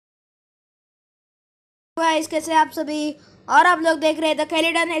Guys, कैसे आप सभी। और आप लोग देख रहे हैं द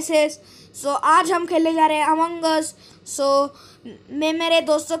खेलिडन एसेस। सो आज हम खेलने जा रहे हैं अमंग अस। सो मैं मेरे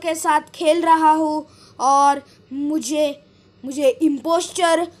दोस्तों के साथ खेल रहा हूँ और मुझे मुझे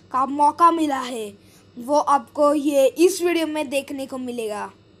इम्पोस्टर का मौका मिला है। वो आपको ये इस वीडियो में देखने को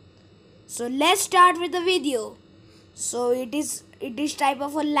मिलेगा। So let's start with the video. So it is type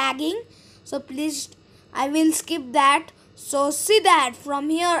of a lagging, so please I will skip that. So see that from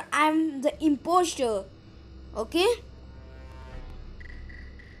here I'm the imposter. Okay,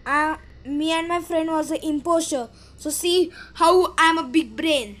 me and my friend was the imposter. So see how I'm a big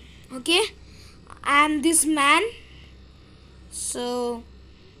brain. Okay, I am this man. So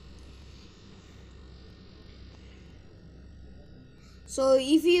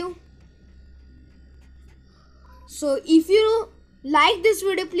if you like this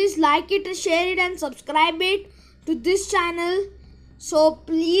video, please like it, share it and subscribe it to this channel. So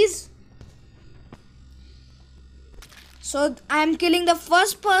I'm killing the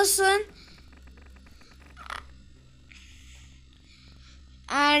first person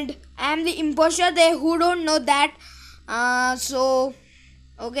and I'm the imposter. They who don't know that.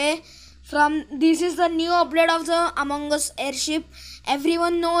 Okay, from this is the new update of the Among Us airship.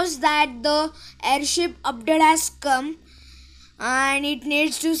 Everyone knows that the airship update has come and it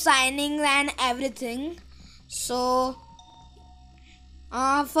needs to signing and everything. So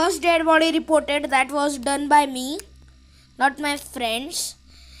first dead body reported, that was done by me, not my friends.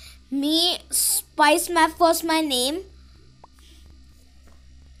 Me, Spice Map was my name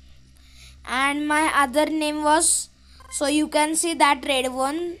and my other name was, so you can see that red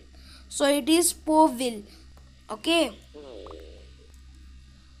one, so it is Poville. Okay,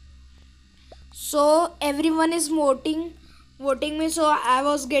 so everyone is voting me, so I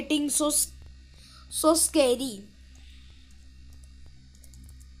was getting so scary.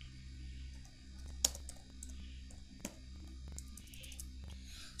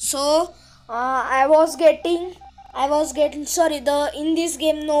 So I was getting sorry, in this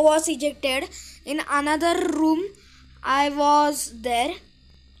game no was ejected. In another room I was there.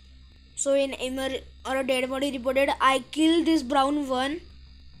 So in or a dead body reported, I killed this brown one.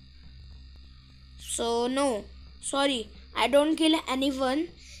 So no, sorry, I don't kill anyone.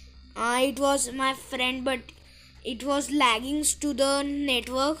 It was my friend, but it was lagging to the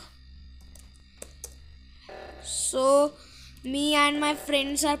network. So me and my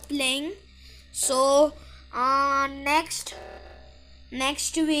friends are playing. So next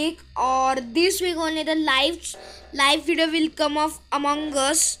week or this week only, the live video will come of Among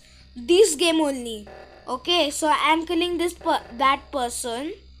Us, this game only. Okay, so I am killing that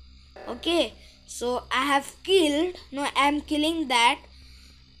person. Okay, so I am killing that.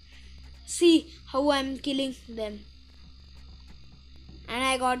 See how I am killing them. And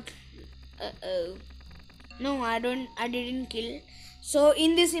I got no, I didn't kill. So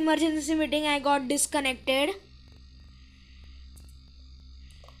in this emergency meeting I got disconnected.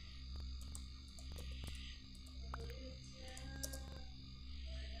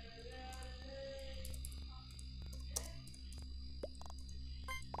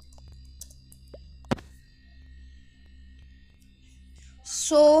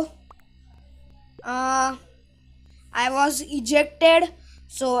 So I was ejected.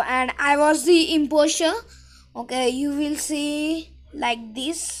 So and I was the imposter. Okay, you will see like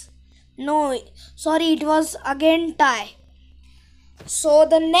this. No, sorry, it was again tie. So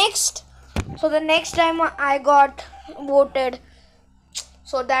the next time I got voted.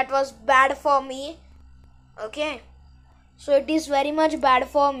 So that was bad for me. Okay, so it is very much bad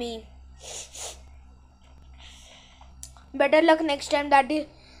for me. Better luck next time. That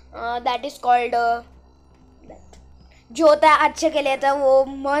is called जो होता है अच्छे के लिए, था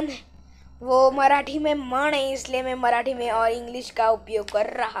वो मराठी में मन है, इसलिए मैं मराठी में और इंग्लिश का उपयोग कर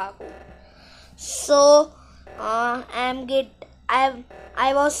रहा हूँ. So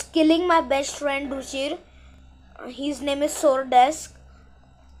I was killing my best friend Ruchir. His name is Sordesk.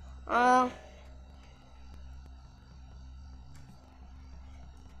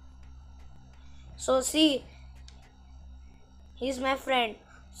 So see, he's my friend.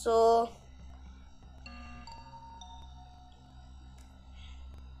 So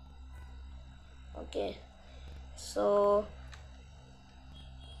okay, so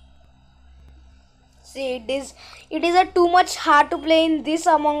see, it is a too much hard to play in this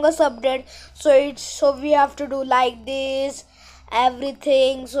Among Us update. So we have to do like this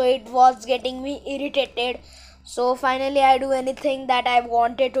everything. So it was getting me irritated. So finally I do anything that I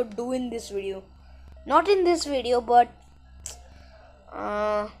wanted to do in this video. Not in this video, but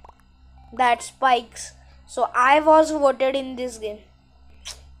that spikes. So I was voted in this game.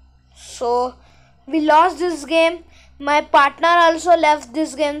 So we lost this game. My partner also left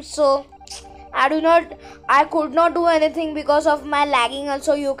this game, so I could not do anything because of my lagging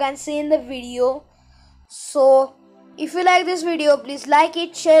also, you can see in the video. So if you like this video, please like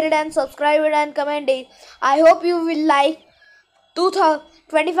it, share it and subscribe it and comment it. I hope you will like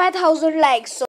 25,000 likes. So